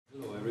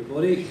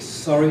everybody.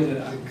 Sorry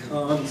that I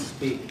can't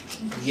speak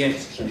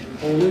yet in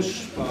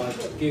Polish,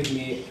 but give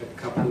me a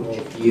couple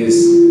of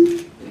years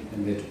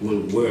and it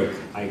will work,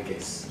 I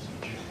guess.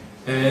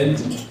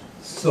 And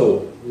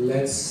so,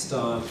 let's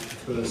start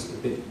first a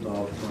bit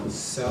about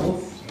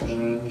myself.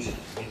 And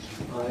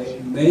I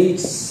made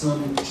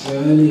some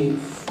journey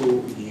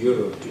through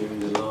Europe during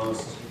the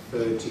last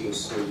 30 or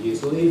so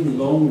years, or even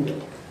longer.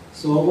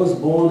 So I was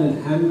born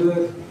in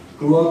Hamburg,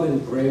 grew up in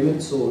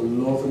Bremen, so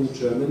northern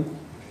German.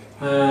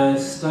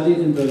 Studied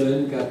in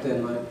Berlin, got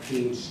there my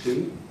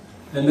PhD.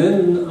 And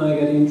then I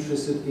got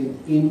interested in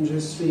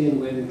industry and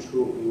went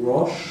to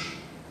Roche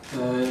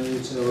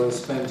and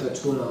spent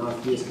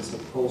 2.5 years as a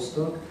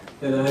postdoc.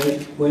 Then I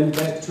went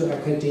back to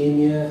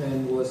academia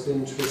and was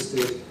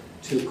interested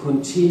to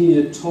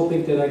continue the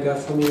topic that I got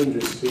from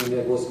industry, and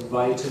that was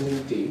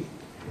vitamin D.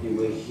 You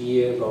will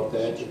hear about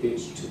that a bit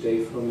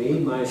today from me.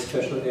 My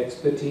special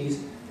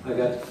expertise, I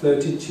got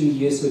 32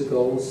 years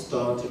ago,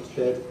 started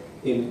that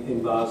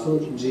in Basel,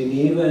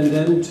 Geneva, and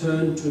then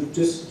turned to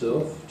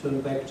Düsseldorf,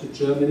 turned back to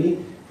Germany,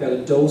 got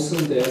a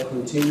docent there,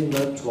 continued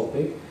my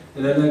topic,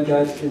 and then I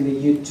got in the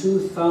year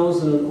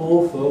 2000 an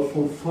offer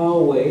from far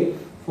away,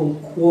 from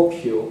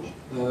Kuopio,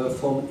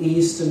 from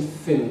eastern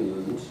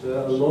Finland.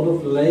 A lot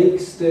of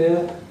lakes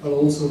there, but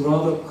also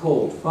rather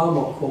cold, far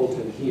more cold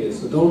than here,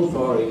 so don't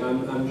worry,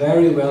 I'm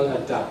very well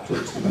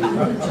adapted to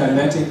the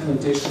climatic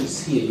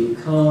conditions here. You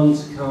can't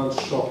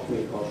shock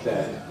me about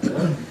that.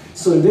 Yeah?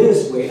 So in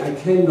this way, I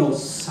came now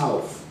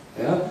south,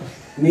 yeah?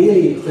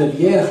 Nearly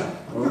Riviera,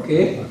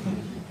 okay?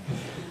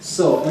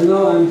 So, and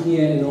now I'm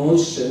here in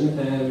Olsztyn,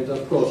 and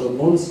of course on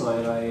one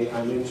side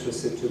I'm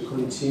interested to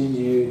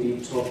continue the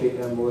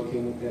topic I'm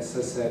working, as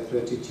I said,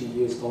 32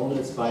 years on,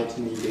 it's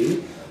vitamin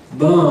D,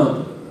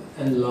 but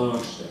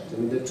enlarge that. I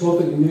mean, the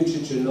topic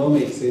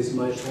nutrigenomics is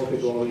my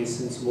topic already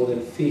since more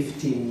than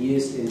 15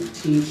 years in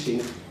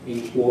teaching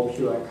in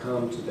Kuopio. I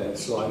come to that,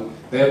 so I'm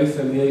very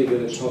familiar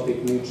with the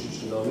topic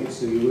nutrigenomics,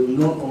 so you will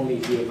not only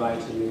hear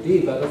vitamin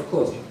D, but of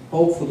course,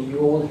 hopefully you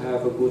all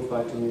have a good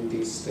vitamin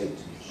D state.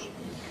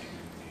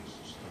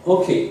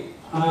 Okay,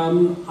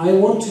 I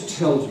want to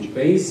tell you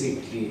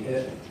basically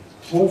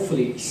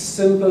hopefully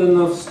simple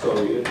enough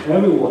story that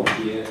everyone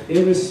here,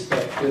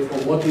 irrespective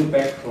of what your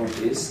background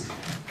is,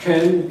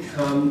 can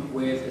come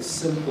with a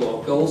simple,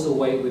 or goes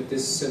away with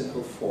this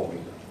simple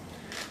formula.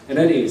 And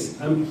that is,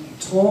 I'm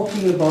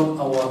talking about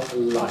our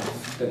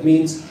life. That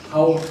means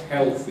how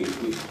healthy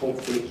we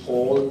hopefully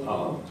all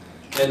are,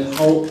 and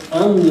how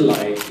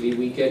unlikely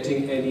we're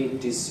getting any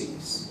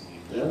disease.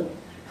 Yeah?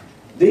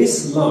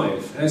 This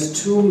life has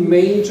two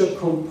major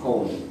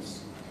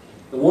components.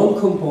 The one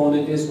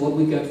component is what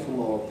we get from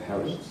our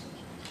parents.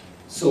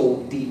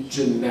 So the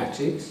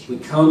genetics, we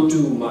can't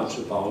do much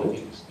about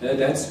it.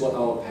 That's what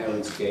our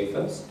parents gave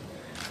us.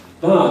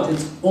 But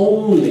it's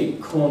only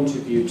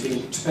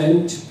contributing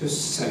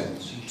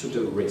 20% to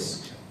the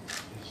risk.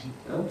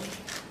 Yeah?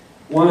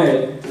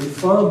 While the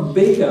far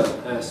bigger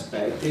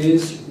aspect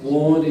is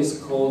what is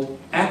called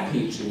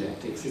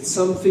epigenetics. It's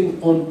something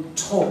on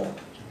top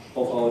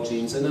of our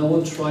genes, and I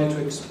will try to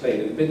explain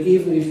it. But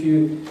even if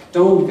you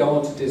don't go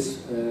into these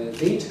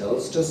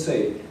details, just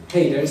say,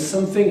 hey, there's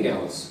something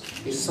else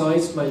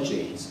besides my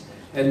genes.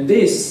 And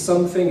this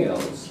something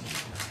else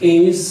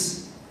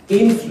is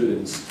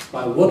influenced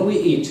by what we're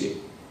eating,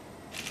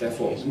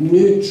 therefore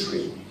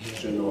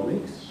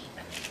nutrigenomics,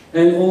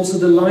 and also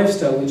the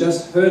lifestyle we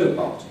just heard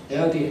about,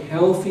 yeah, the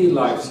healthy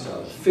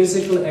lifestyle,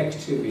 physical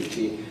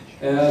activity,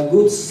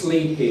 good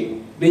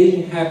sleeping,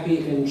 being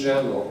happy in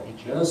general,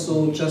 yeah,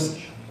 so just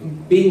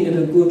being in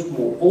a good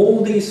mood.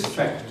 All these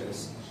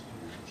factors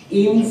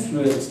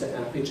influence the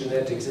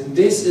epigenetics, and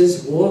this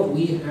is what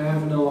we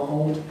have in our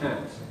own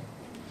hands.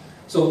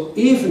 So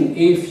even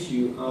if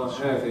you are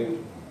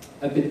having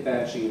a bit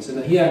bad genes,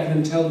 and here I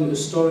can tell you the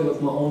story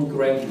of my own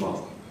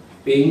grandmother,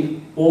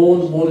 being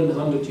born more than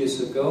 100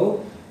 years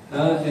ago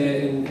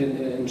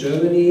in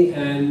Germany,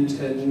 and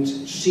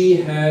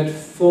she had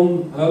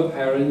from her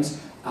parents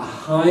a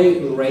high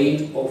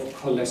rate of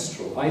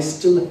cholesterol. I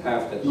still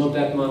have that, not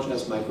that much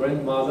as my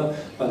grandmother,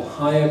 but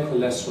higher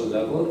cholesterol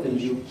level, and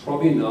you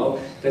probably know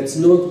that's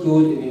not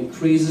good. It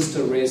increases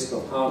the risk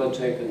of heart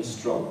attack and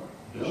stroke.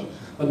 You know?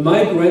 But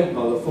my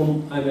grandmother,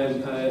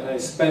 I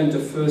spent the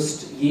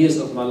first years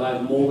of my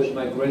life more with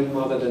my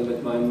grandmother than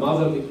with my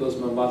mother, because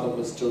my mother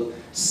was still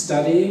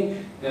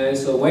studying,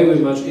 so very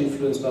much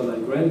influenced by my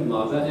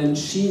grandmother, and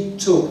she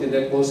took, and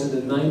that was in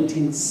the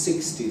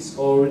 1960s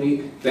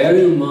already,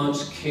 very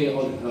much care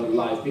on her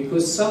life,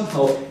 because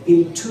somehow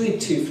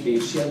intuitively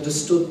she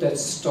understood that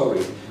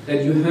story,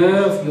 that you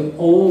have your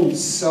own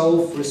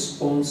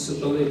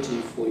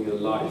self-responsibility for your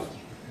life,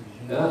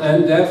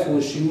 and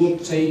therefore she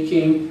was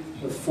taking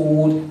the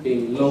food,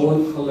 being low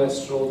in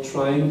cholesterol,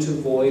 trying to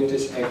avoid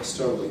this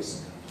extra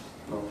risk.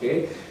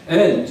 Okay?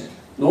 And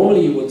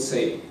normally you would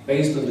say,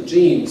 based on the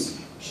genes,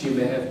 she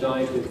may have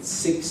died with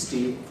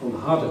 60 from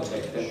heart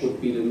attack. That would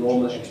be the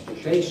normal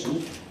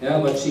expectation. Yeah,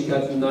 but she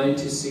got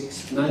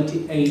 96,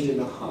 98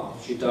 and a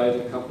half. She died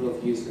a couple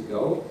of years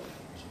ago.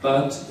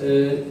 But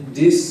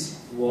this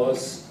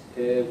was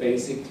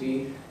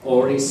basically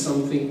already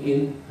something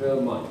in her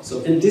mind.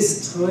 So in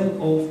this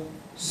time of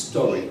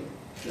story,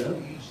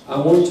 I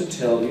want to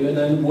tell you, and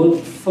I will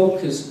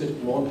focus a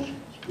bit more,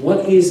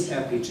 what is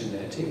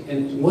epigenetic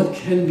and what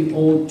can we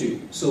all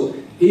do? So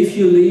if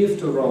you leave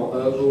the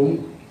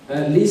room,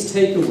 at least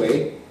take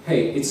away,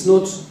 hey, it's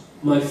not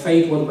my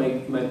fate what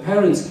my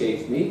parents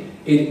gave me,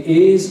 it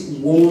is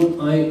what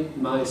I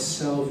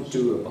myself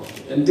do about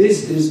it. And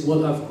this is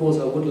what, of course,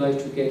 I would like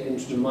to get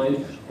into the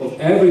mind of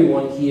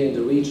everyone here in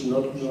the region,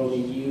 not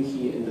only you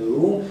here in the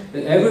room,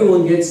 that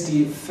everyone gets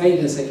the fate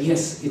and say,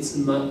 yes, it's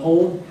in my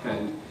own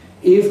hand.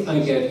 If I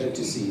get a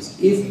disease,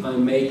 if I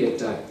may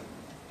get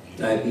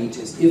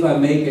diabetes, if I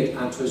may get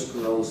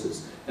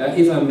atherosclerosis,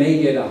 if I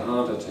may get a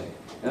heart attack,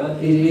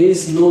 it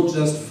is not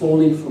just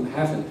falling from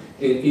heaven,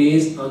 it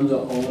is under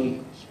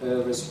own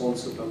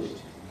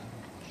responsibility.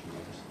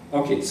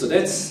 Okay, so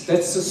that's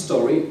the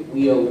story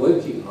we are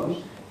working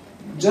on.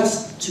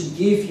 Just to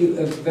give you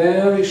a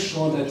very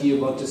short idea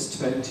about this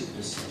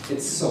 20%.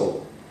 It's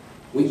so,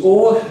 we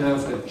all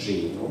have a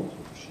genome,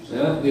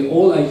 we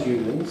all are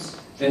humans,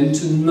 and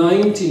to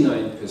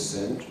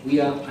 99% we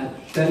are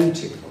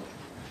identical.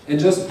 And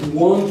just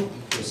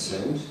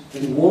 1%,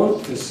 in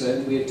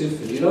 1% we are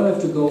different. You don't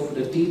have to go for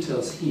the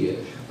details here,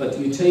 but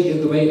you take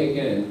it away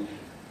again.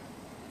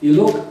 You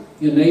look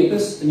your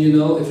neighbors, and you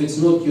know if it's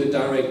not your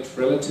direct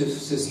relative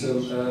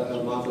system,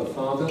 mother,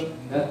 father,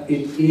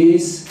 it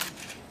is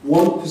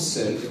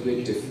 1% that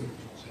we're different.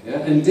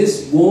 And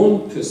this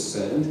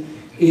 1%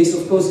 is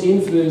of course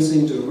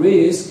influencing the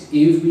risk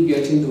if we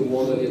get into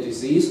one or a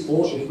disease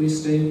or if we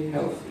stay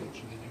healthy.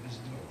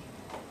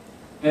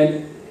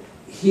 And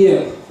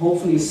here,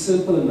 hopefully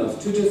simple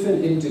enough, two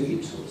different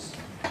individuals.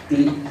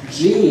 The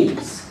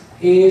genes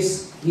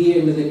is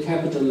here with the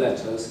capital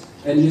letters,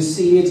 and you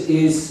see it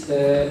is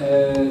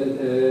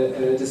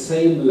the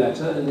same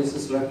letter, and this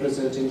is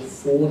representing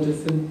 4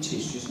 different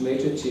tissues,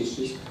 major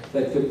tissues,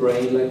 like the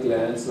brain, like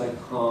glands, like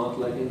heart,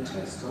 like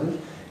intestine.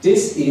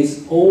 This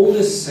is all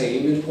the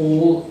same in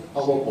all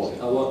our body.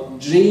 Our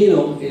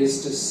genome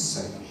is the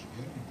same.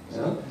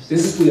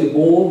 This is we are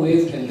born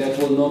with, and that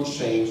will not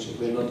change if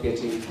we're not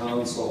getting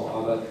cancer or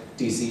other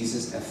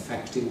diseases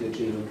affecting the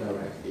genome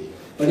directly.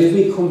 But if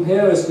we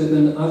compare us with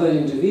another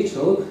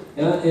individual,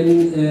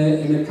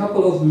 in a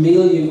couple of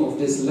million of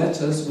these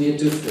letters we are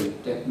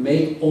different, that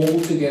make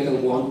altogether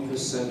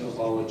 1% of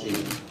our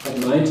genome, but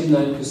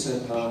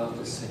 99% are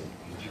the same.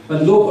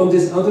 But look on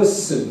these other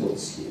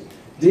symbols here.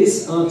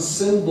 These are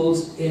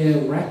symbols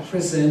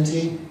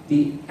representing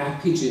the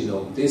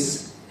epigenome,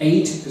 this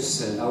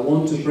 80%. I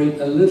want to bring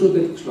a little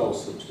bit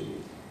closer to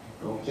you.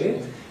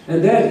 Okay?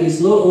 And that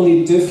is not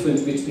only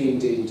different between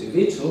the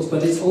individuals,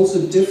 but it's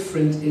also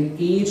different in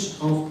each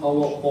of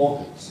our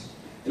organs.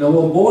 In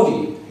our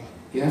body,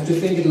 you have to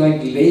think it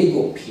like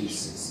Lego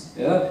pieces,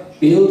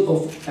 built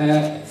of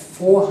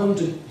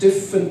 400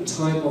 different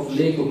type of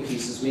Lego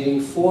pieces, meaning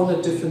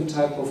 400 different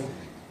type of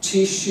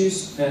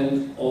tissues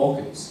and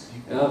organs,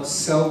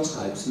 cell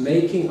types,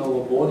 making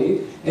our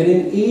body. And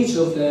in each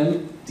of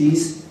them,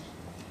 these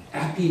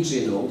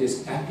epigenome,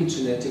 this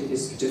epigenetic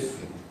is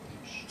different.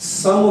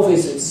 Some of it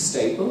is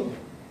stable,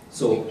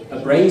 so a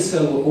brain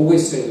cell will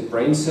always stay a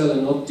brain cell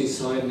and not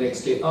decide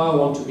next day, I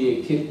want to be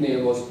a kidney,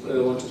 I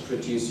want to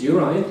produce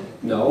urine.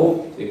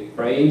 No, the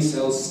brain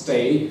cells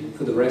stay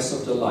for the rest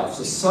of their life.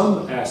 So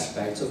some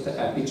aspects of the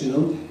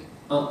epigenome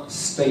are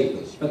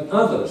stable, but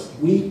others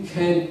we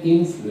can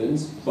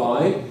influence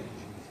by,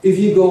 if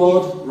you go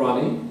out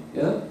running,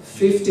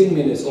 15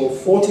 minutes or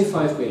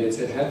 45 minutes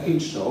that have been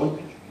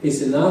shown,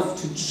 is enough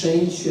to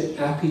change your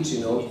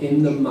epigenome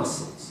in the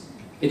muscles.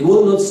 It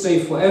will not stay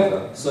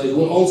forever, so it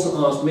will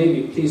also ask,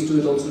 maybe please do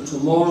it also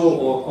tomorrow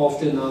or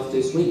often enough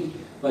this week.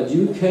 But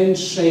you can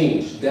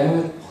change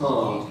that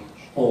part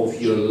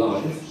of your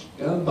life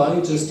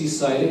by just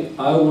deciding,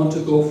 I want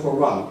to go for a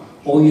run,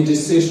 or your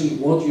decision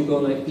what you're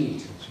going to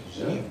eat.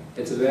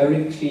 It's a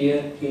very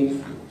clear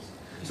influence.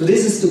 So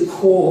this is the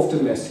core of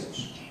the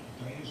message.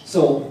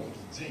 So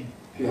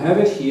you have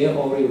it here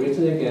already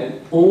written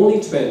again, only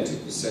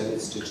 20%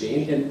 is the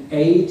gene and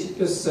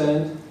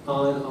 80%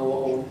 are in our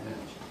own hand.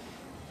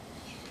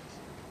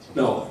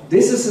 Now,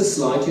 this is a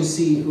slide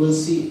you will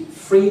see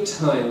 3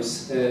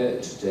 times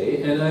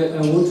today, and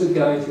I want to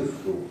guide you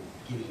through.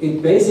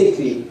 It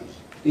basically,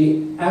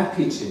 the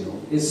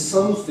epigenome is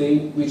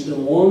something which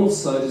on one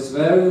side is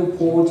very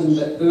important in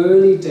the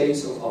early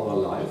days of our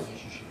life,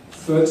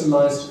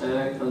 fertilized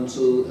egg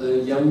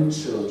until young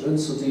children,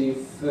 so the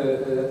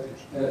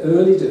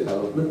early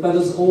development, but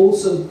it's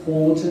also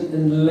important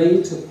in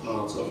later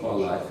parts of our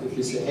life. If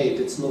we say, hey,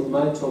 that's not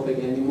my topic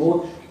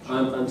anymore,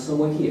 I'm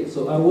somewhere here.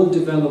 So I will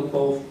develop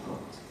both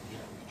parts.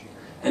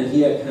 And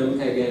here I come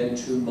again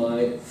to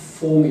my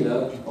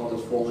formula, or the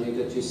formula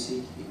that you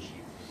see here.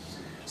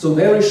 So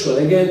very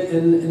short, again,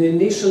 an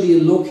initially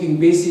looking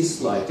busy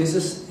slide. This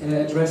is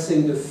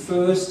addressing the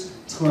first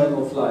time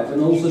of life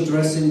and also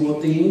addressing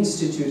what the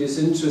Institute is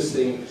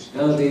interested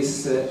in,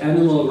 this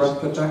animal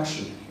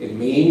reproduction. It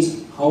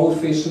means how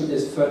efficient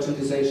is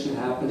fertilization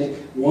happening,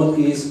 what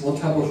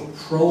type of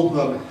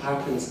program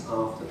happens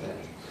after that.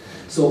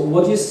 So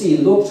what you see,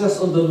 look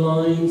just on the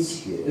lines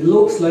here, it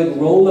looks like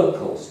roller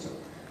coaster.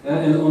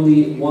 And on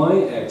the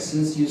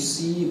y-axis you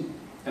see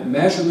a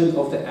measurement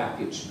of the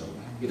epigenome.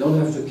 You don't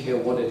have to care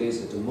what it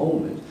is at the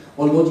moment.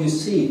 Well, what you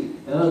see,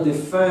 the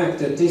fact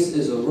that this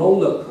is a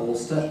roller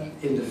coaster,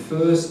 in the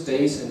first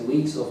days and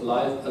weeks of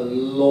life, a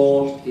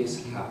lot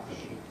is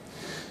happening.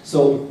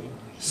 So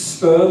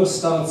sperm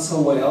starts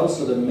somewhere else,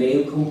 so the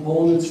male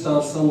component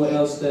starts somewhere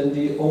else than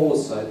the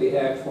oocyte, the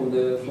egg from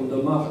the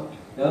mother.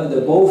 They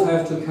both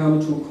have to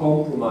come to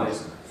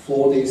compromise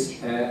for this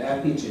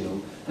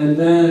epigenome. And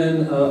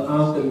then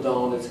up and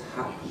down it's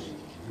happening.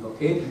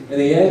 Okay?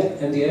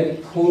 And the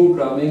end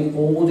programming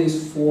all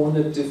these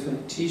 400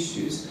 different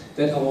tissues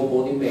that our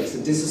body makes.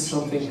 And this is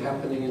something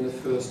happening in the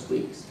first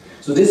weeks.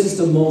 So this is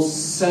the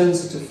most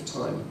sensitive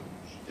time.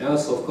 Yeah,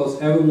 so of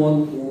course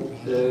everyone who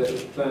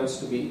plans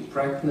to be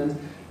pregnant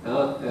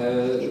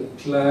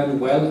plan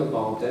well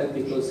about that,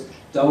 because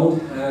don't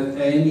have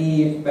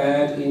any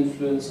bad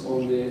influence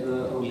on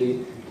the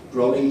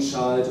growing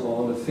child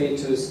or on the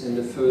fetus in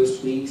the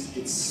first weeks.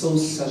 It's so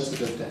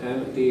sensitive.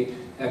 The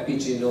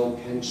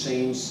epigenome can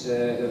change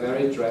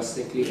very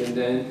drastically, and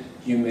then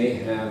you may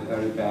have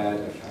very bad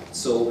effects.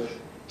 So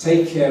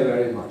take care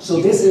very much.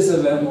 So this is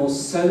the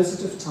most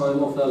sensitive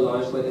time of their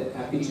life where the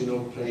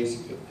epigenome plays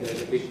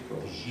a big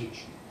role.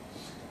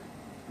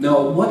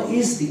 Now, what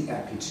is the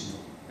epigenome?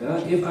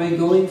 If I'm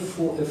going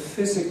for a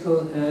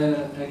physical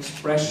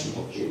expression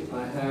of it,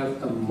 I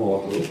have a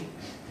model.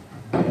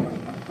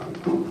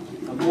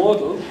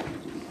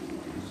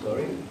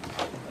 Sorry,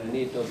 I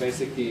need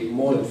basically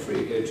more than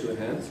 2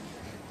 hands.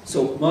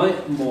 So my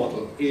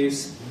model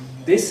is,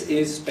 this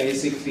is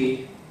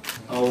basically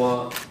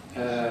our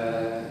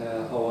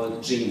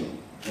genome.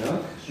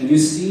 Yeah? And you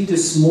see the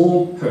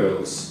small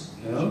pearls.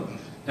 Yeah?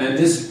 And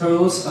these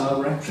pearls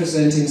are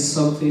representing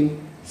something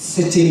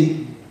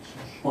sitting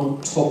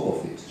on top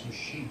of it.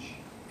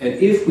 And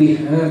if we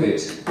have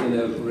it in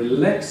a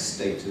relaxed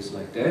status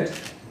like that,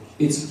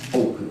 it's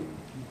open.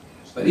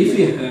 But if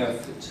you have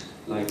it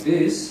like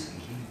this,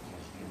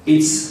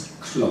 it's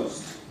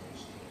closed.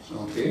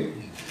 Okay?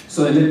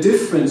 So the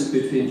difference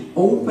between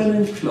open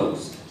and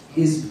closed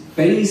is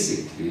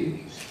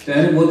basically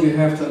then what you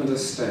have to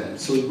understand.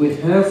 So we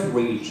have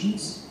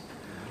regions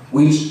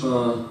which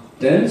are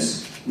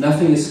dense,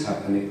 nothing is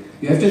happening.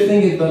 You have to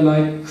think about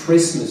like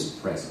Christmas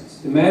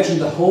presents. Imagine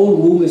the whole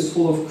room is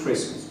full of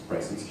Christmas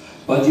presents,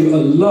 but you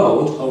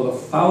allowed out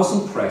of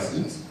 1,000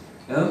 presents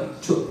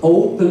to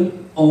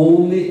open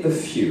only a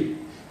few.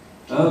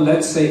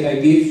 Let's say I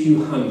give you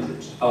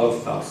 100 out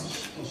of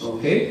 1,000.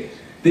 Okay?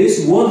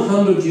 This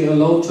 100 you're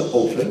allowed to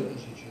open,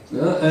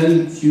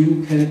 and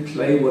you can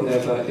play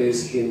whatever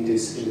is in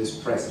this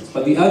present.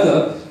 But the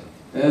other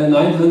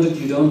 900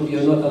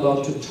 you're not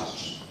allowed to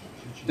touch.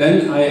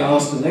 Then I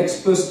ask the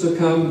next person to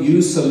come,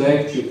 you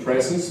select your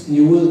presents, and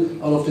you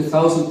will, out of the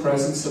 1,000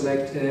 presents,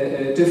 select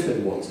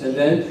different ones. And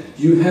then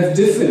you have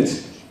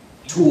different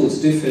tools,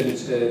 different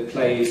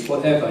plays,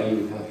 whatever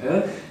you have.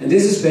 Yeah? And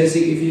this is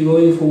basic, if you're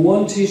going from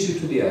one tissue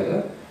to the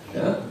other,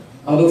 yeah?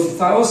 Out of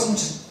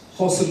 1,000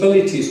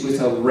 possibilities which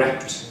are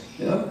wrapped,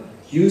 yeah?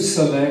 You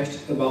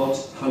select about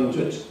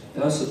 100,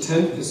 yeah? So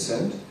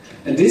 10%.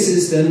 And this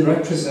is then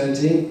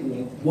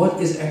representing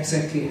what is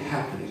exactly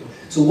happening.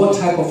 So what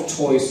type of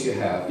toys you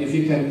have. If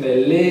you can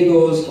play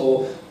Legos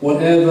or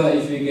whatever,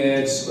 if you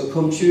get a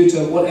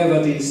computer,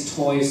 whatever these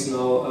toys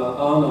now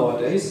are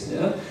nowadays.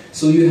 Yeah?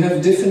 So you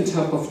have different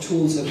type of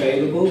tools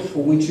available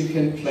for which you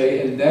can play,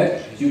 and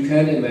that you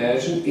can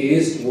imagine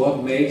is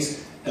what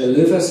makes a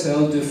liver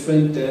cell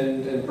different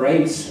than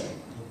brain cell.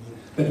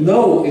 But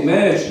now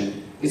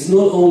imagine, it's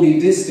not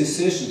only this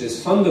decision,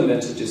 this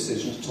fundamental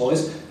decision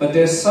toys, but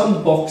there's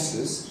some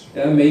boxes,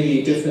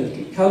 maybe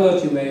differently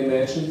colored, you may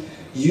imagine,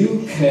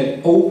 you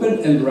can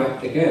open and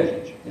wrap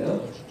again. Yeah?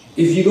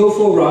 If you go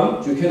for a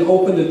run, you can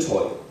open the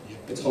toy.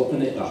 It's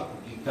opening up.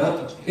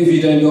 Yeah? If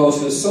you then go to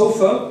the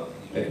sofa,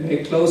 it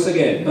may close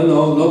again.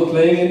 No, not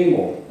playing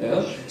anymore.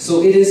 Yeah?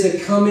 So it is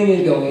a coming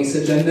and going, it's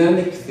a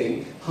dynamic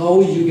thing,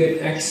 how you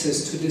get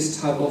access to this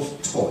type of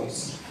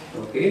toys.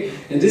 Okay?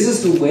 And this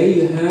is the way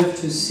you have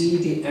to see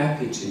the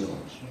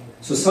epigenome.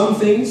 So some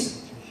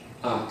things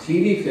are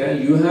clearly clear.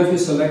 You have your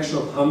selection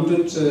of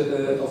 100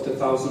 of the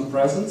 1,000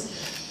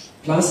 presents,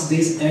 plus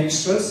these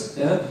extras,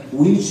 yeah,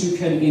 which you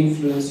can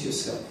influence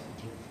yourself.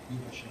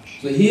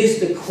 So here's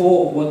the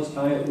core of what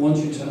I want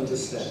you to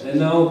understand. And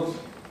now,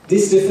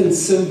 these different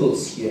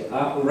symbols here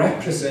are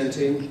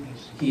representing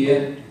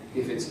here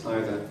if it's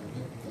either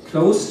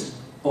closed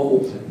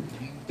or open.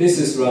 This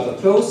is rather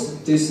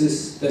closed, this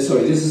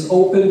is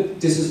open,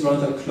 this is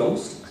rather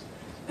closed.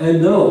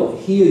 And now,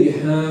 here you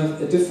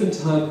have a different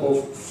type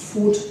of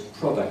food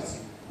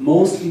products,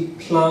 mostly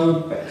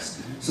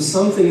plant-based. So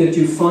something that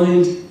you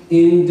find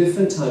in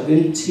different types,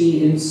 in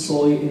tea, in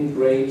soy, in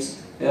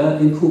grapes,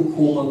 in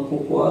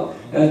cocoa.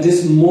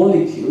 These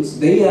molecules,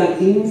 they are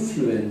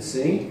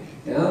influencing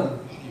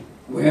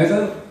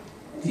whether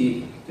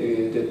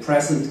the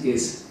present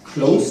is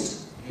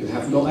closed you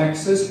have no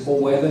access,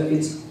 or whether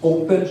it's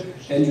open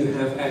and you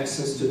have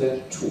access to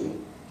that tool.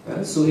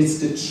 So it's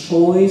the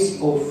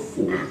choice of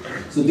food.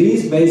 So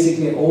these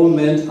basically all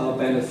meant are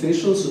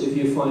beneficial. So if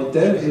you find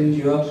them in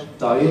your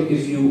diet,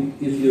 if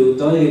your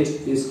diet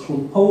is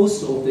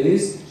composed of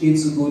this,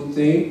 it's a good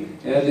thing.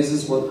 This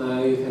is what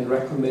you can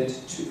recommend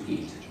to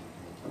eat.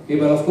 Okay,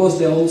 but of course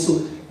there are also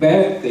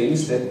bad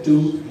things that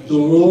do the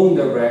wrong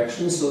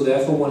direction. So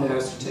therefore one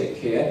has to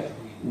take care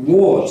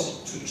what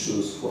to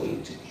choose for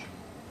eating.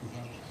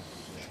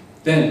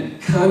 Then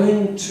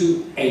coming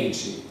to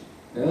aging.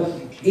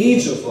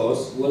 Each of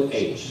us will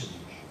age.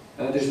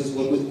 This is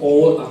what we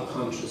all are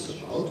conscious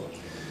about.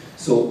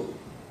 So,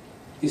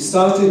 you're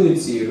starting with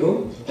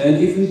 0, and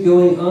if we're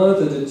going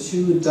under the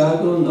 2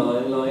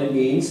 diagonal line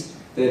means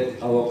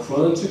that our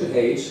chronological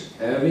age,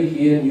 every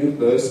year, new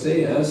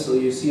birthday, so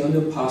you see on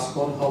your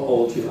passport how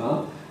old you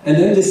are, and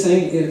then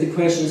the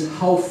question is,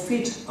 how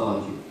fit are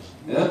you?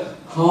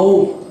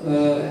 How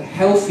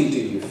healthy do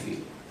you feel?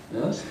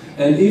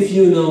 And if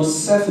you're now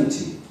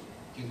 70,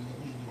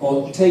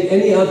 or take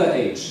any other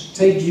age,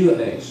 take your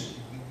age,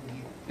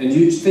 and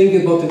you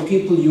think about the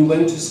people you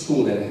went to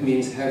school at, that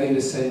means having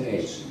the same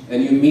age,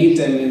 and you meet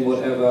them in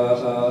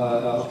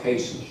whatever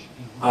occasion.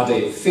 Are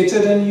they fitter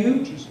than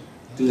you?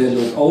 Do they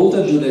look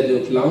older? Do they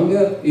look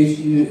younger? If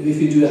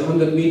you do a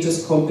 100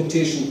 meters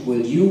competition,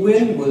 will you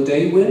win? Will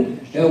they win?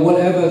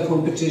 Whatever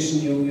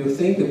competition you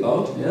think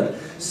about.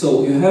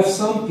 So you have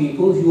some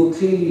people who are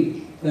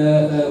clearly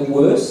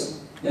worse.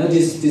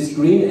 This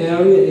green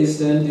area is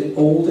then the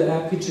older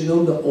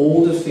epigenome, the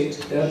older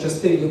fit.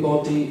 Just think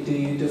about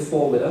the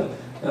formula.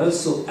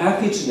 So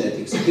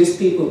epigenetics, these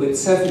people with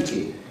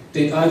 70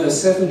 did either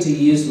 70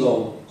 years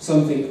long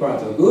something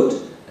rather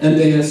good, and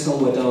they are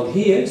somewhere down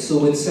here, so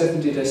with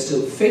 70 they're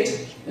still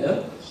fit,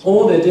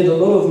 or they did a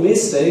lot of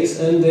mistakes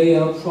and they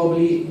are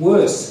probably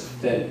worse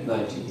than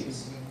 90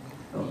 years,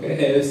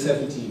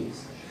 70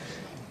 years.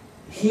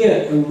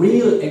 Here, a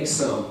real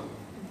example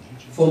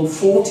from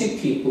 40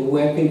 people who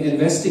have been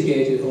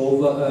investigated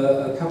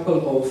over a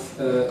couple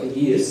of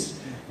years.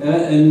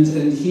 And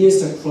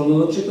here's the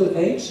chronological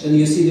age, and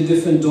you see the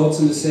different dots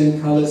in the same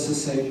color, it's the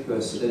same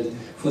person. And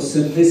for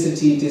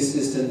simplicity, this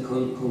is then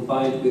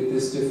combined with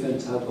this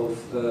different type of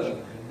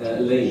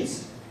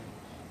lanes.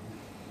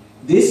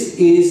 This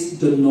is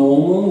the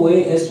normal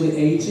way as we're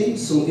aging,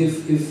 so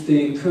if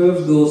the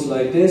curve goes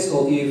like this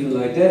or even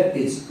like that,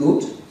 it's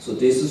good. So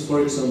this is,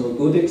 for example, a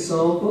good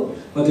example,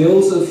 but there are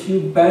also a few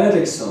bad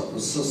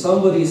examples. So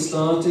somebody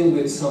starting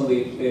with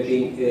somebody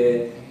being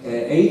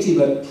 80,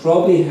 but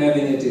probably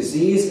having a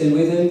disease, and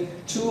within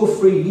 2 or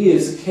 3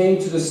 years came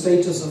to the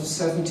status of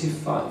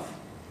 75.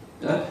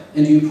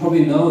 And you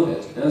probably know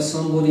that.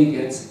 Somebody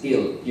gets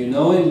ill. You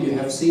know him, you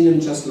have seen him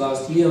just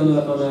last year on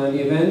an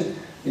event,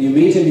 and you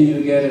meet him and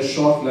you get a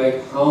shock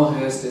like, how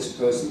has this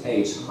person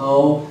aged?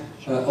 How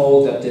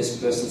old that this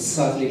person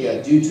suddenly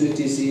got due to a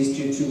disease,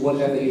 due to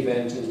whatever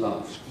event in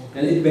life.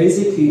 And it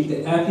basically,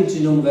 the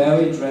epigenome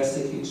very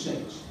drastically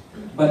changed.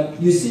 But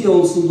you see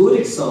also good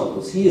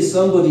examples. Here is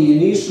somebody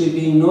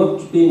initially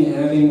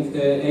having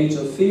age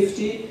of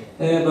 50,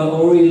 but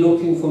already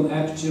looking from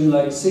epigenome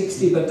like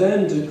 60, but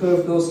then the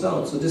curve goes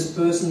down. So this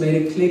person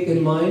made a click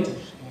in mind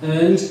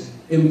and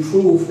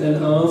improved,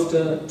 and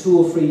after 2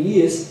 or 3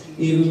 years,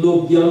 even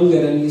looked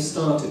younger than he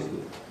started with.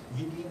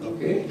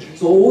 Okay?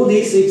 So all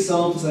these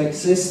examples are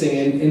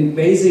existing and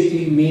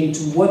basically mean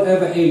to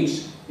whatever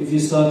age. If you're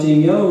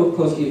starting young, of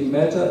course, even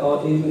better,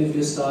 or even if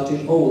you're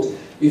starting old.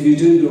 If you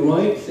do the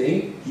right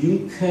thing,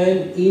 you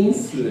can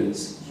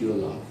influence your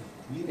life.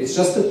 It's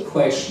just a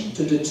question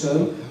to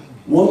determine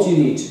what you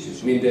need to do.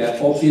 I mean, there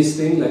are obvious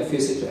things like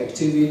physical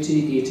activity,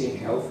 eating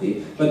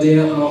healthy, but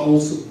there are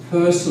also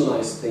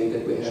personalized things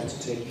that we have to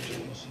take care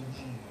of.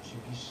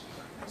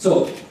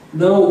 So,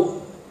 now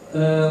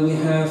we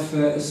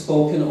have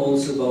spoken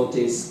also about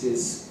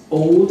this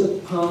older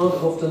part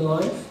of the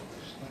life,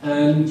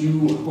 and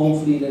you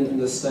hopefully then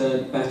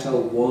understand better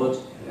what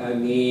I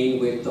mean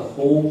with the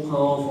whole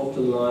part of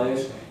the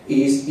life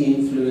is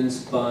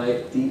influenced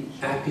by the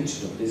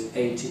epigenome, this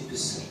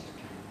 80%.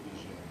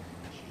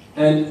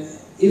 And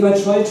if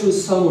I try to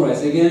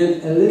summarize,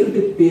 again, a little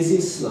bit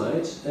busy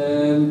slide,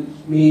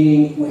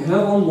 meaning we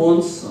have on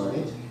one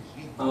side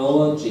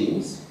our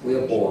genes we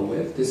are born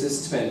with, this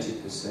is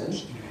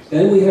 20%.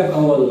 Then we have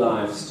our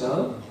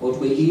lifestyle, what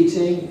we're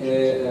eating,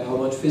 how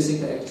much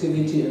physical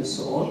activity and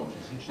so on.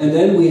 And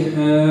then we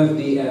have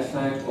the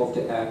effect of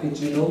the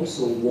epigenome,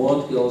 so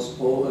what goes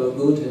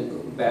good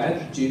and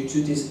bad due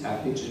to this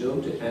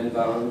epigenome, the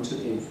environmental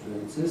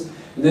influences.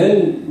 And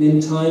then in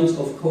times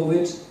of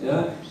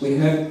COVID, we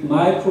have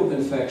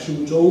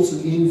micro-infection, which also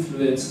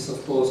influences,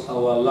 of course,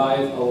 our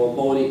life, our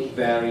body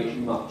very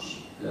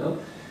much.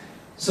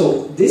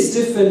 So these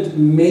different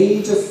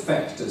major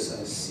factors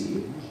I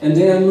see, and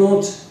they are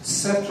not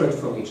separate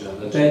from each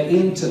other, they're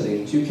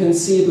interlinked. You can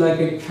see it like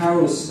a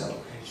carousel.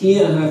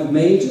 Here I have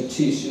major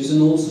tissues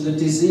and also the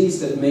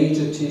disease that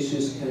major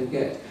tissues can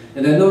get.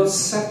 And they're not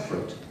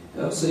separate.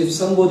 So if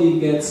somebody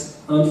gets,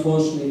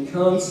 unfortunately,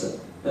 cancer,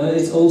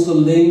 it's also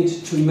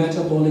linked to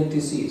metabolic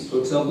disease. For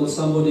example,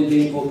 somebody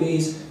being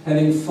obese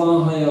having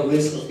far higher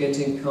risk of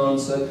getting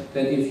cancer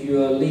than if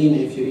you are lean,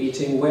 if you're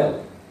eating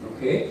well.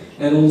 Okay?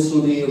 And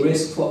also the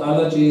risk for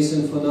allergies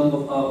and for a number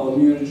of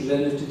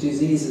neurodegenerative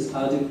diseases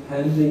are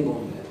depending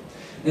on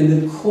that. And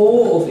the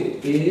core of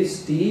it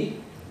is the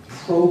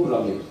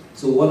programming.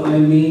 So what I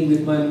mean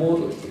with my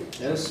model here.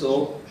 Yeah?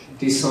 So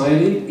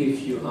deciding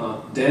if you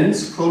are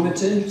dense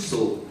chromatin,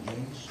 so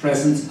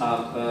presents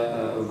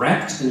are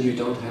wrapped and you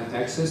don't have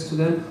access to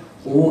them,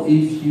 or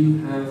if you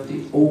have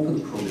the open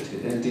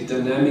chromatin and the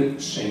dynamic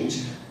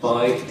change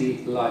by the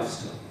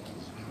lifestyle.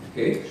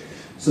 Okay?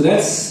 So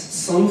that's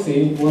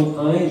something what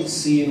I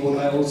see and what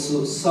I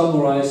also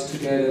summarized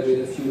together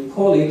with a few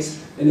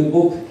colleagues in the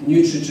book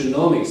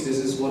Nutrigenomics. This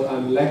is what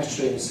I'm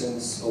lecturing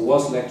since, or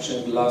was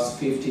lecturing the last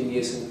 15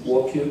 years in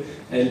Kuopio,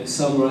 and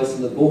summarized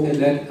in the book, and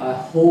that I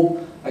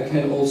hope I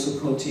can also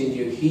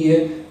continue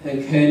here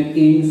and can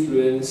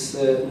influence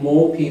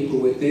more people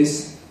with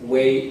this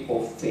way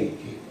of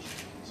thinking.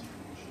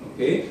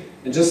 Okay?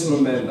 And just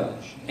remember,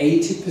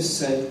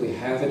 80% we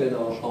have it in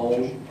our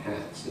own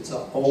hands. It's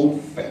our own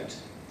fate.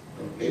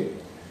 Okay?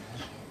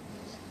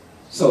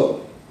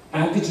 So,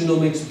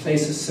 epigenomics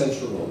plays a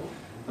central role.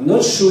 I'm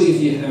not sure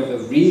if you have a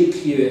real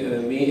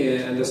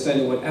clear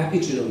understanding what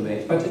epigenome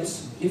means, but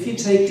it's, if you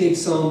take the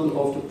example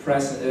of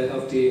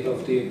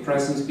the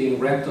presence being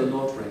wrapped or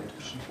not wrapped,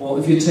 or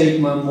if you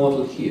take my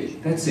model here,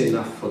 that's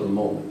enough for the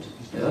moment.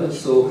 Yeah?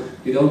 So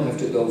you don't have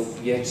to go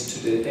yet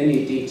to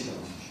any details.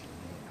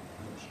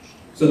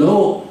 So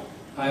now,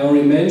 I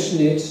already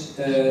mentioned it,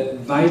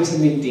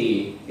 vitamin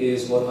D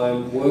is what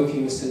I'm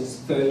working since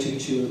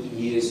 32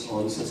 years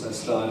on, since I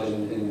started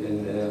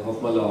in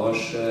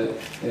Hofmalage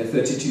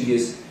 32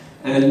 years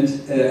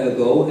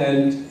ago.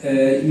 And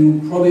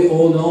you probably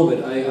all know,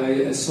 but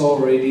I saw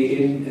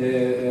already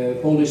in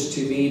Polish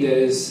TV there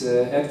is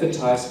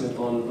advertisement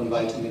on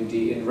vitamin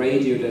D, in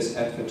radio there's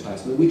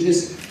advertisement, which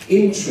is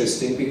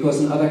interesting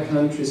because in other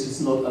countries it's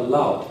not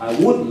allowed. I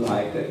would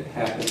like that it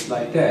happens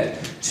like that,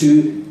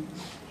 to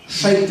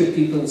shake the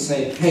people and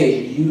say,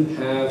 hey, you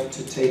have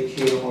to take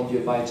care of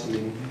your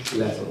vitamin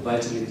level,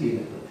 vitamin D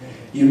level.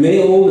 You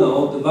may all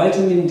know the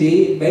vitamin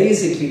D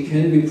basically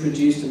can be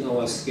produced in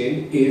our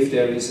skin if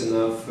there is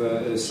enough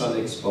sun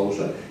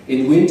exposure.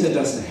 In winter it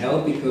doesn't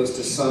help because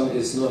the sun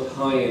is not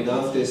high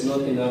enough, there's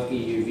not enough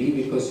EUV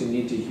because you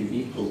need the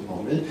UV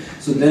component.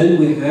 So then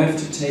we have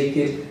to take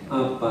it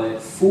up by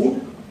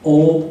food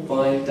or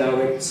by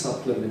direct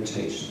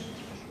supplementation.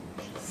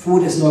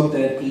 Food is not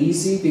that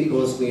easy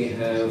because we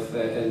have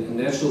a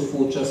natural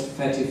food, just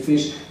fatty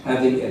fish,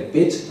 having a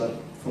bit, but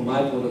from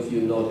my point of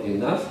view, not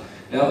enough.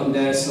 And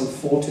there's some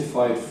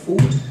fortified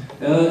food.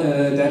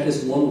 That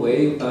is one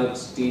way,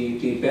 but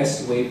the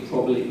best way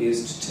probably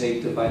is to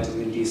take the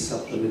vitamin D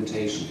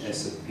supplementation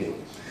as a pill.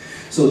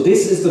 So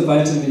this is the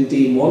vitamin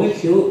D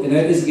molecule, and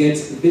that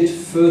gets a bit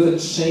further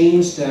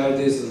changed. There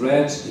is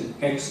red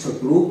extra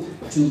group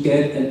to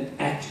get an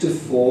active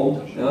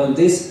form. And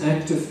this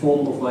active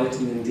form of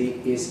vitamin D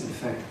is in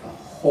fact a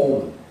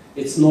hormone.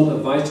 It's not a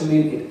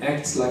vitamin, it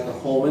acts like a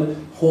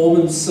hormone.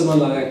 Hormones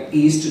similar like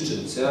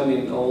estrogens. Yeah? I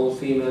mean, all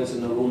females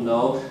in the room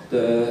now,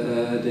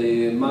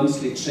 the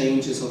monthly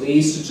changes of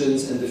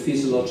estrogens and the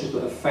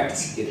physiological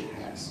effects it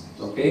has.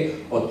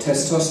 Okay? Or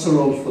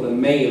testosterone for the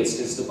males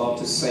is about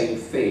the same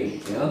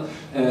thing. Yeah?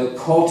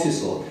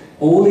 Cortisol.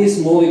 All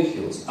these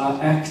molecules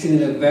are acting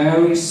in a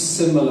very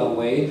similar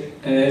way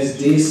as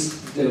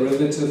this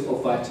derivative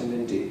of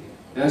vitamin D.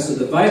 Yeah, so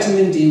the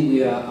vitamin D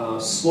we are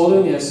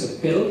swallowing as a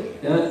pill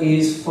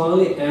is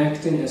finally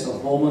acting as a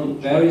hormone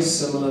very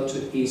similar to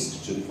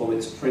estrogen from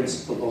its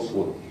principle of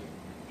work.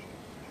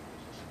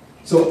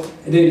 So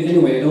then,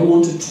 anyway, I don't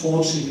want to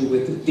torture you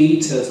with the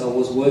details I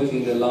was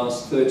working the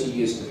last 30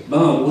 years with.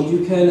 But what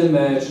you can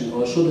imagine,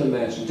 or should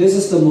imagine, this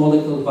is the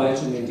molecule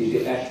vitamin D,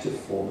 the active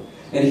form.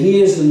 And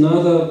here's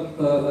another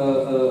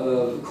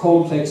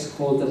complex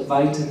called the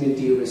vitamin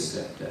D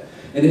receptor.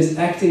 And it's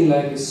acting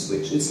like a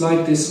switch. It's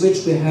like the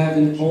switch we have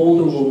in all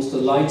the rooms, the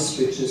light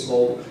switches,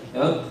 all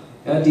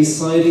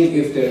deciding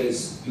if there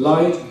is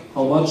light,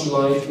 how much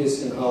light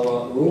is in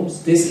our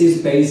rooms. This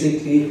is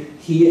basically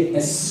here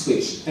a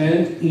switch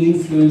and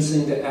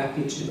influencing the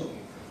epigenome.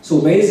 So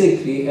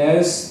basically,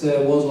 as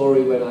there was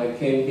already when I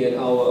came here an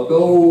hour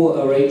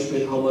ago,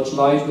 arrangement how much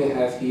light we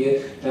have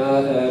here,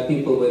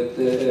 people with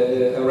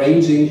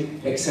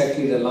arranging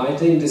exactly the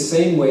lighting. The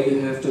same way you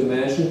have to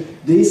imagine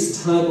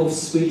these type of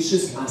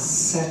switches are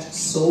set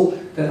so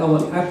that our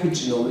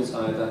epigenome is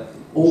either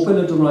open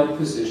at the right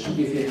position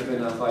if you have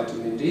enough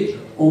vitamin D,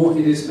 or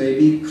it is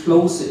maybe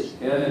closing,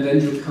 and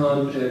then you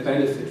can't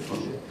benefit from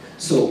it.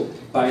 So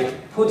by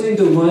putting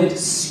the right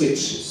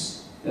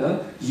switches,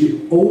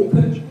 you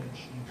open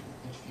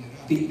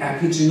the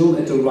epigenome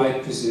at the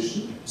right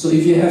position. So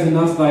if you have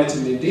enough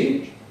vitamin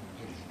D,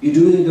 you're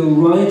doing the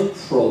right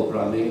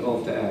programming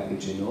of the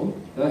epigenome.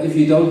 If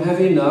you don't have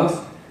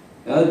enough,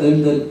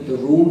 then the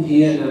room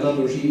here in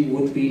another regime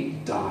would be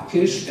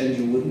darkish and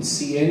you wouldn't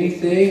see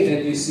anything,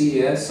 and you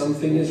see,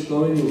 something is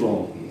going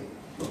wrong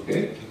here.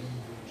 Okay?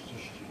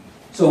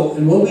 So So,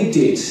 and what we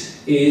did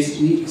is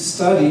we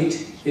studied,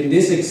 in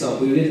this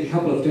example, we did a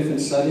couple of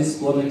different studies.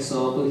 One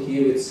example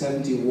here with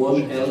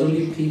 71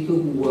 elderly people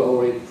who were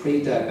already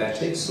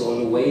pre-diabetic, so on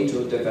the way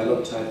to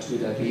develop type 2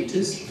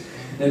 diabetes.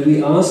 And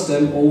we asked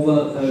them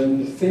over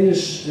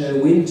Finnish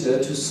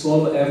winter to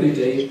swallow every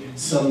day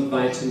some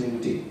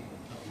vitamin D.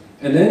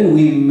 And then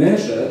we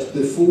measured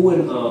before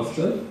and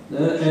after,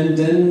 and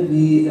then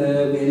we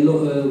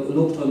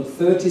looked on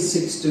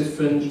 36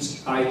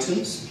 different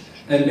items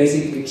and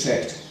basically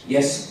checked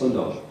yes or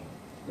no.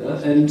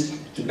 And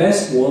the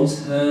best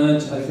ones had,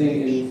 I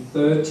think, in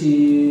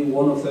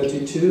 31 or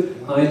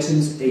 32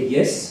 items a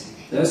yes.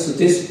 So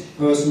this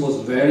person was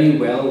very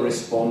well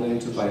responding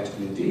to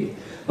vitamin D.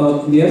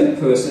 But the other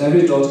person,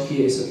 every dot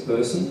here is a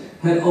person,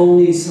 had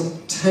only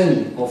some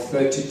 10 of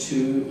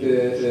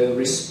 32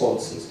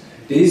 responses.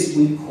 This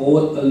we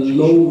call a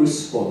low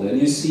responder, and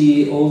you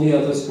see all the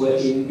others were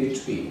in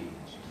between.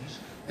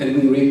 And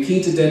we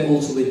repeated that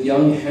also with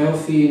young,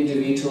 healthy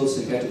individuals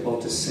and get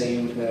about the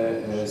same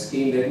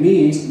scheme. That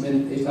means,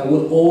 if I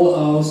would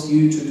all ask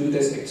you to do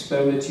this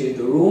experiment here in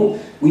the room,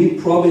 we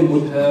probably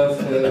would have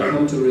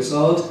come to a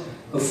result,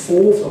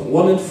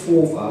 one in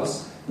four of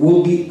us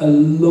will be a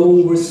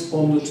low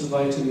responder to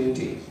vitamin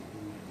D.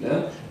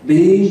 Yeah?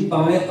 Being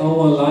by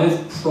our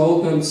life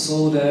programmed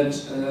so that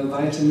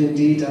vitamin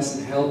D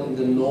doesn't help in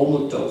the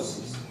normal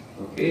doses.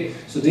 Okay?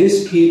 So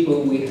these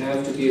people we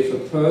have to give a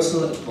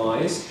personal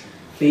advice.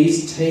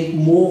 Please take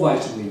more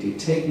vitamin D,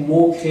 take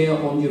more care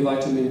on your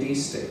vitamin D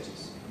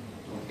status.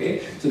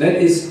 Okay? So that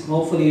is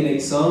hopefully an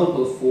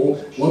example for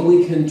what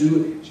we can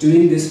do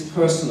doing this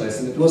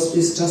personalized. And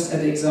it's just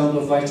an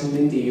example of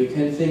vitamin D. You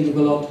can think of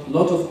a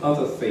lot of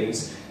other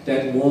things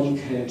that one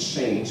can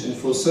change. And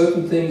for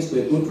certain things,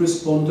 we're good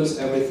responders,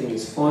 everything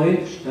is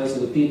fine. So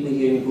the people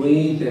here in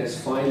green, that's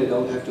fine, they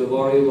don't have to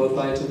worry about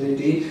vitamin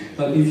D.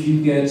 But if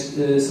you get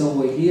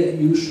somewhere here,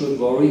 you should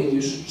worry and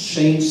you should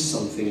change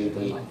something in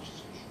the life.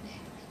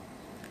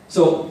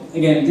 So,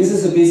 again, this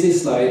is a busy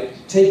slide.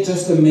 Take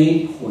just the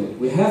main point.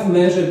 We have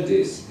measured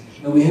this,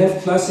 and we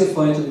have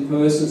classified the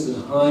persons in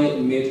high,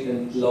 mid,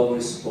 and low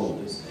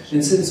responders.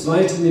 And since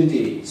vitamin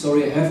D,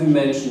 sorry, I haven't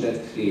mentioned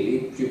that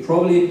clearly, you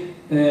probably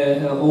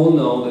all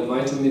know that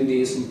vitamin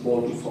D is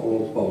important for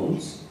our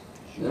bones,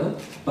 yeah?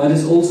 But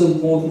it's also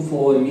important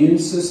for our immune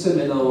system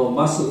and our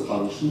muscle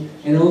function,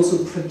 and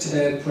also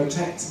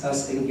protects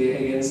us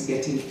against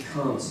getting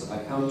cancer. I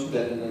come to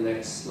that in the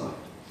next slide.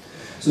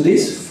 So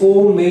these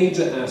four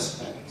major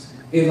aspects.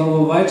 If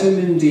our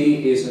vitamin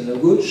D is in a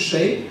good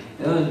shape,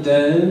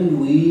 then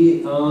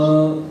we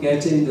are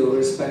getting the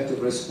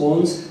respective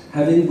response,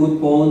 having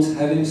good bones,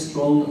 having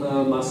strong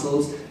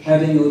muscles,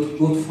 having a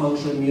good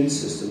functional immune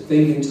system.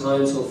 Think in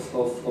times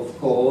of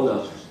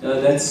corona.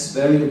 That's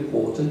very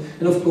important.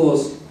 And of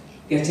course,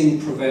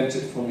 getting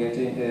prevented from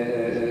getting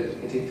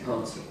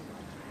cancer.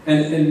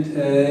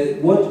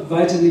 And what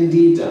vitamin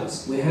D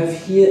does, we have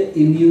here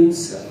immune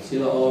cells.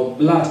 Our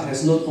blood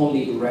has not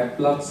only red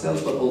blood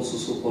cells, but also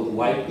so-called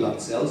white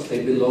blood cells.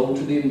 They belong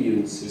to the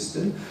immune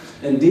system.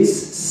 And these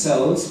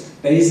cells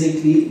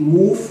basically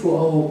move through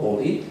our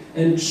body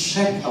and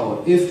check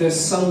out if there's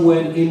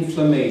somewhere an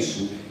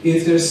inflammation,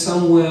 if there's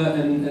somewhere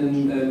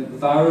a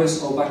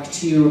virus or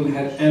bacterium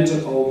had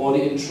entered our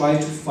body and tried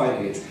to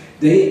fight it.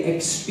 They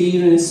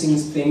experiencing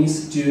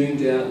things during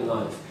their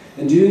life.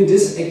 And during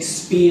this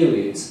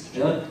experience,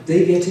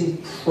 they're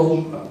getting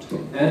programmed,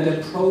 and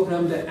they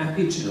program the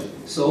epigenome.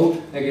 So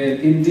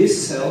again, in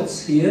these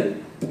cells here,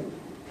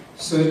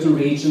 certain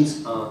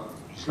regions are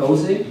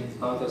closing,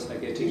 others are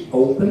getting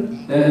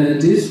open, and in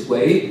this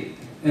way,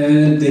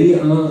 they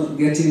are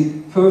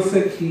getting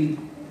perfectly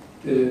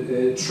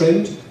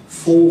trimmed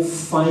for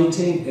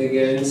fighting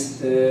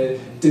against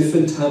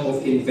different type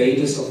of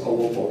invaders of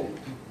our body.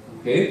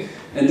 Okay,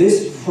 and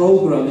this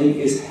programming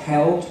is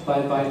helped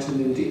by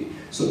vitamin D.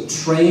 So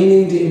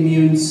training the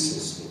immune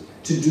system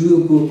to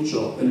do a good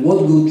job. And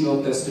what good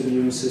job does the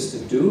immune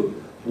system do?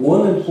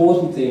 One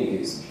important thing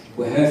is,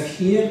 we have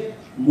here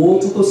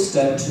multiple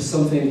steps to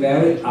something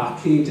very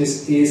ugly.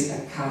 This is a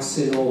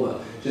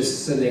carcinoma. This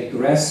is an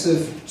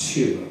aggressive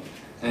tumor.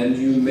 And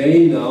you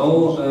may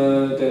know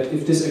that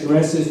if this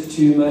aggressive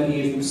tumor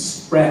even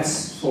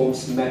spreads,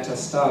 forms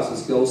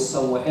metastasis, goes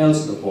somewhere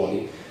else in the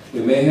body, we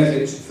may have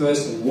it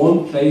first in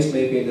one place,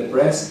 maybe in the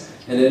breast,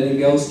 and then it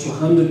goes to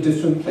 100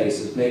 different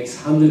places, makes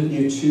 100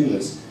 new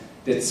tumors.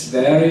 That's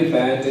very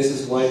bad. This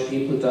is why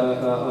people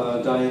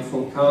are dying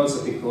from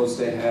cancer, because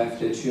they have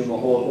the tumor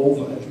all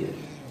over again.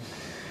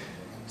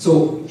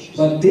 So,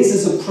 but this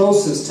is a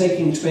process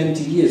taking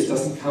 20 years,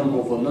 doesn't come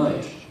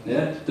overnight.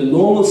 Yeah? The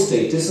normal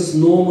state, this is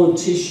normal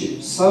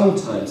tissue.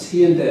 Sometimes,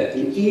 here and there,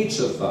 in each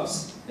of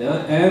us,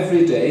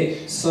 every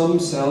day, some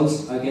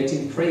cells are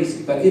getting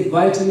crazy. But if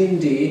vitamin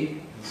D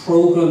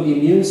programmed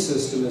immune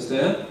system is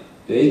there,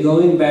 they're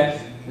going back,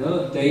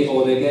 they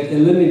get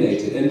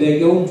eliminated, and they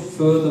don't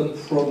further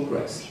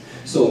progress.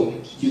 So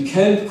you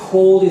can't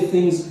call the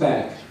things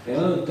back,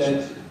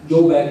 that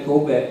go back.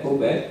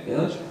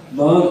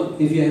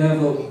 But if you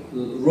have a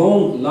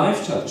wrong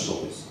lifestyle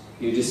choice,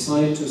 you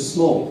decide to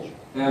smoke,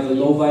 have a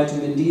low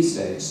vitamin D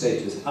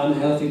status,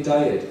 unhealthy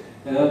diet,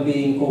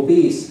 being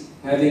obese,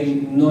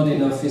 having not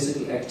enough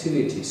physical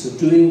activity. So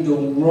doing the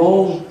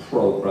wrong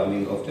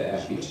programming of the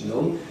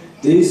epigenome,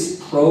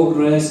 this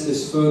progress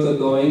is further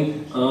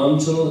going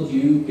until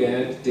you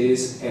get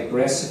this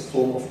aggressive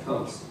form of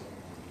cancer.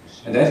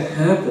 And that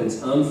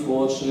happens,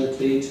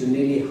 unfortunately, to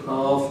nearly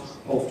half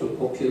of the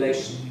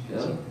population.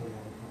 Yeah?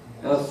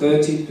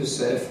 30%,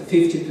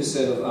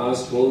 50% of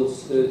us will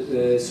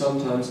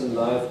sometimes in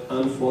life,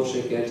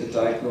 unfortunately, get a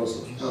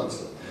diagnosis of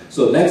cancer.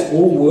 So let's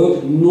all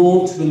work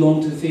not to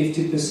belong to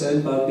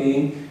 50% by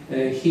being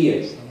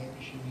here.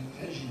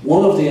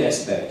 One of the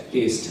aspects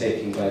is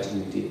taking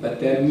vitamin D, but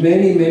there are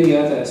many, many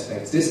other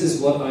aspects. This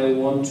is what I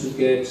want to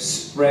get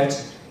spread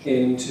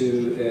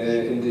into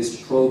in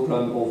this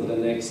program over the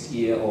next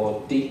year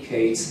or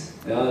decades,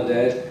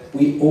 that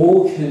we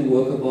all can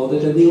work about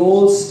it, and we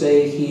all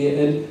stay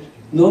here, and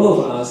none of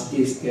us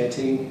is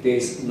getting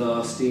this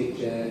nasty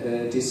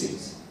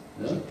disease.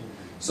 Yeah?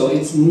 So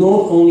it's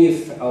not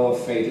only our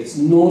fate, it's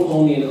not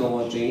only in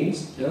our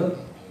genes,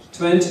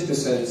 20%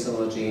 is in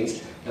our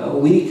genes.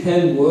 We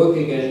can work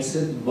against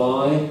it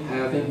by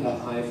having a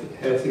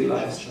healthy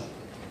lifestyle.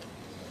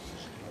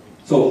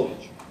 So,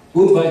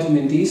 good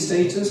vitamin D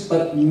status,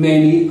 but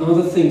many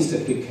other things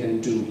that we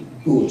can do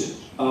good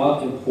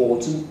are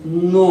important,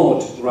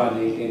 not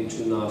running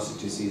into nasty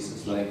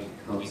diseases like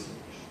cancer.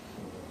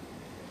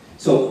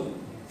 So,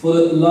 for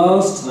the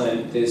last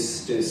time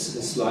this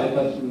slide,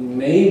 but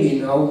maybe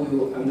now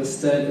you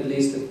understand at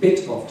least a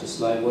bit of the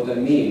slide, what I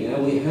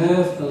mean. We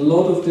have a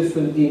lot of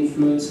different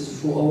influences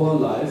through our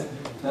life,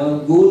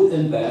 good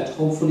and bad,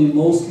 hopefully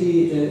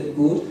mostly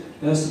good,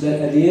 so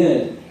that at the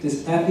end,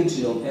 this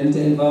epigenome and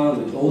the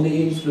environment, all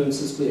the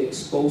influences we're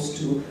exposed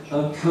to,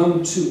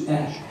 come to a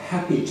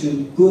happy,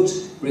 to good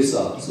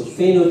result. So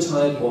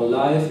phenotype or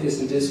life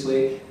is in this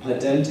way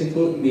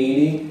identical,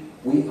 meaning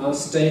we are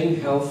staying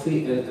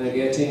healthy and are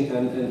getting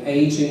and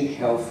aging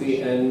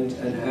healthy and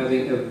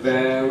having a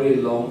very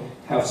long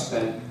health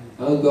span.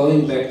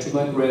 Going back to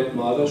my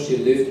grandmother, she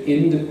lived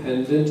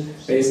independent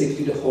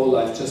basically the whole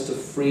life. Just the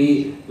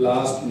 3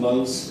 last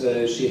months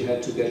she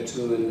had to get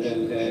to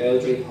an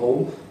elderly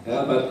home,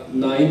 but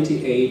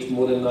 98,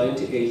 more than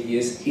 98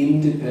 years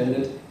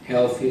independent,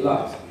 healthy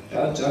life,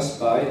 just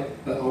by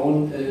her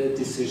own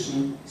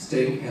decision,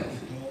 staying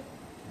healthy.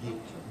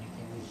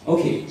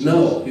 Okay,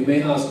 now you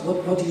may ask,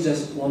 what do you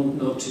just want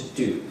now to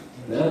do?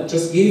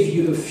 Just give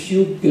you a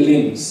few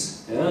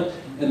glimpses,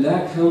 and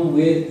that comes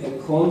with a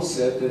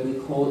concept that we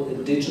call a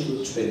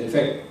digital twin. In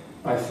fact,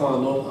 by far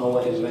not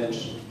our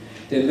invention.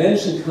 The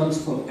invention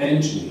comes from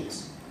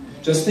engineers.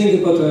 Just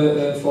think about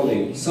the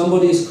following.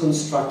 Somebody is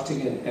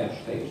constructing an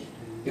airplane.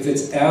 If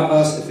it's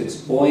Airbus, if it's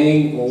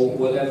Boeing or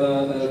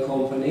whatever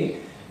company,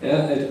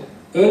 at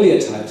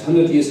earlier times,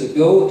 100 years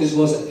ago, this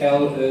was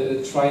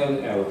a trial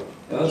and error.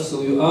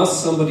 So you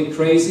ask somebody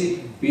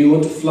crazy, we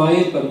want to fly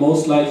it, but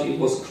most likely it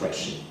was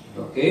crashing.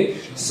 Okay?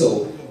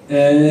 So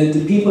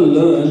the people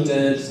learned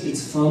that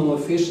it's far more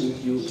efficient.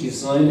 You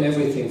design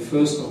everything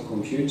first on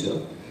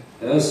computer.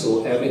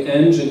 So every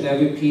engine,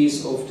 every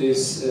piece of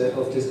this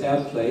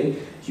airplane,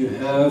 you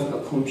have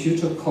a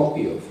computer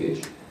copy of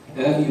it.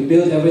 You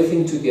build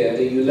everything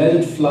together, you let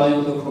it fly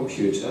on the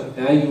computer,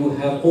 you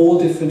have all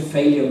different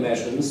failure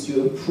measurements,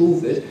 you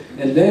approve it,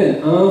 and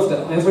then after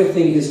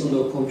everything is on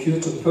the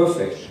computer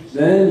perfect,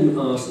 then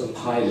you ask a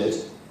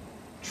pilot,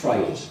 try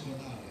it.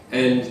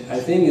 And I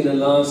think in the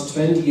last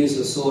 20 years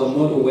or so, I'm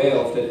not aware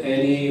of that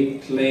any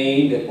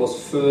plane that was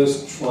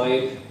first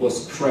tried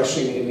was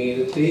crashing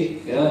immediately.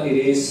 It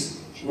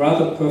is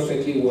rather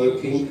perfectly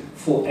working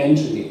for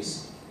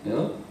engineers.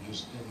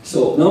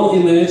 So now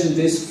imagine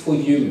this for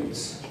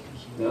humans.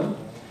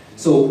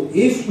 So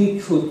if we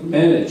could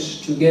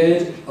manage to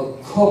get a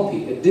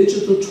copy, a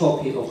digital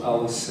copy of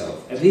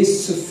ourselves, at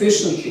least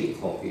sufficiently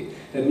copied,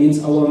 that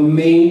means our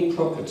main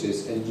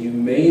properties, and you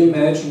may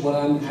imagine what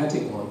I'm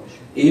heading on.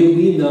 If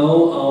we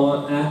know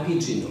our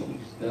epigenome,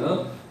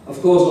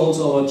 of course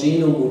also our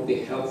genome would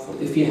be helpful.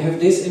 If you have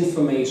this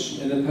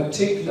information, and in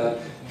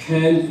particular,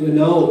 can we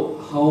know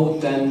how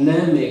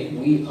dynamic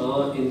we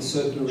are in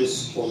certain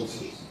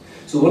responses.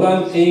 So what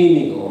I'm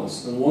aiming on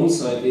one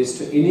side is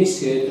to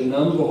initiate a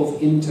number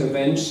of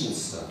intervention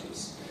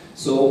studies.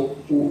 So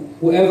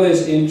whoever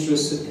is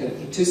interested can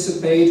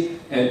participate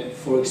and,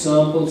 for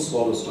example,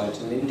 swallows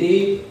vitamin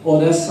D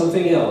or does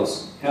something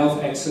else,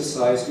 health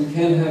exercise. We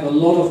can have a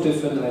lot of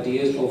different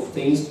ideas of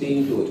things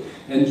being good.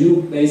 And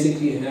you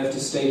basically have the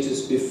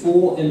status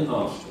before and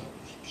after.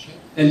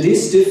 And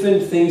these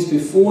different things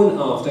before and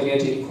after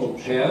getting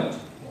compared.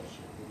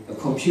 A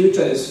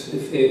computer is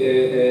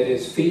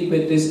fed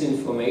with this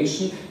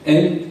information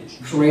and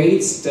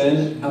creates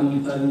then a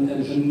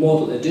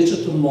model, a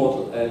digital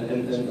model,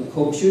 a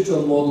computer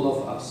model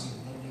of us.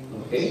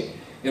 Okay?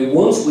 And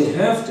once we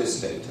have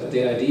this data,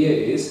 the idea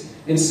is,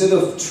 instead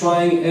of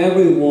trying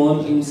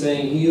everyone and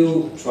saying,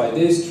 you try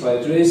this,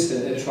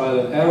 and a trial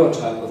and error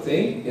type of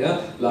thing,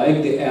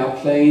 like the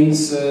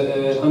airplanes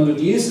 100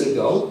 years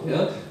ago,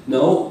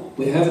 now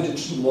We have a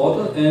digital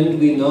model and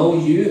we know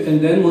you, and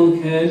then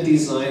one can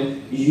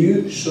design,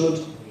 you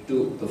should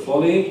do the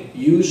following,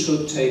 you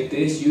should take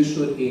this, you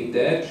should eat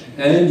that,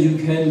 and you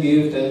can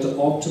give then the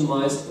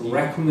optimized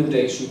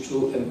recommendation to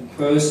a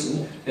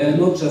person, and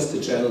not just a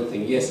general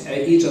thing. Yes,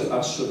 each of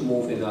us should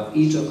move enough,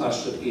 each of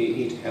us should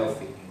eat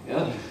healthy.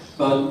 Yeah?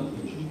 But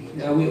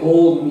yeah, we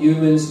all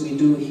humans, we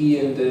do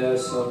here and there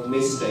some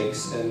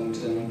mistakes,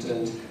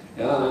 and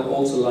yeah, I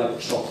also like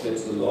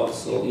chocolates a lot,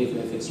 so even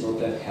if it's not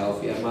that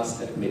healthy, I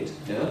must admit,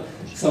 yeah,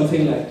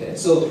 something like that.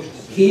 So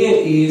here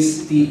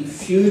is the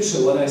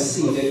future, what I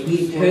see, that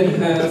we can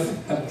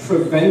have a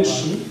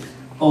prevention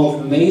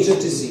of major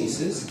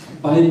diseases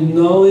by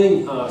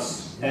knowing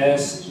us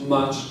as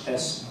much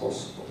as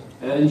possible.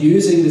 And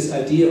using this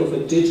idea of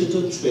a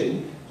digital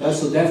twin,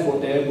 so therefore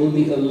there will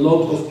be a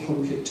lot of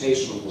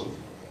computational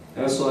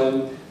work. So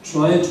I'm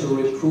trying to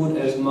recruit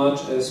as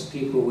much as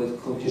people with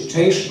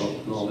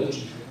computational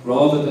knowledge,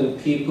 rather than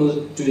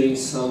people doing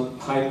some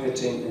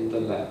pipetting in the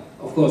lab.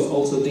 Of course,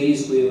 also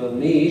these we will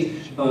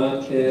need,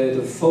 but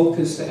the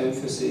focus, the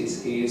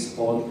emphasis is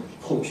on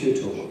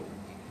computer work.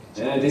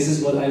 This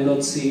is what I'm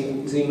not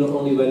seeing not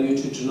only by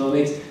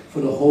nutrigenomics,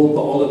 for the whole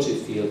biology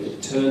field.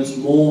 It turns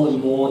more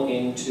and more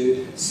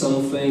into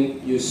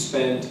something you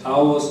spend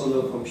hours on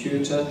a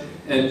computer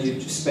and you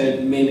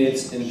spend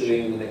minutes in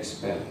doing an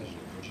experiment.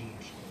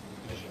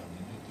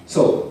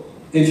 So,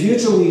 in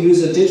future we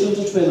use a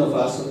digital twin of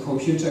us, a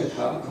computer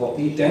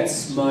copy.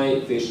 That's my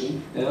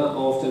vision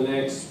of the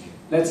next,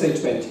 let's say,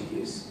 20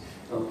 years.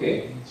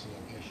 Okay?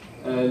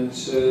 And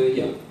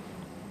yeah,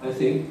 I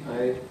think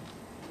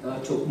I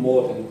took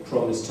more than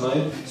promised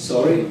time.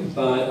 Sorry,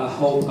 but I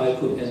hope I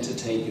could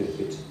entertain you a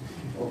bit.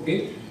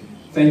 Okay?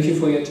 Thank you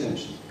for your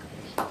attention.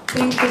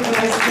 Thank you,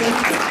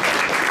 Carstena.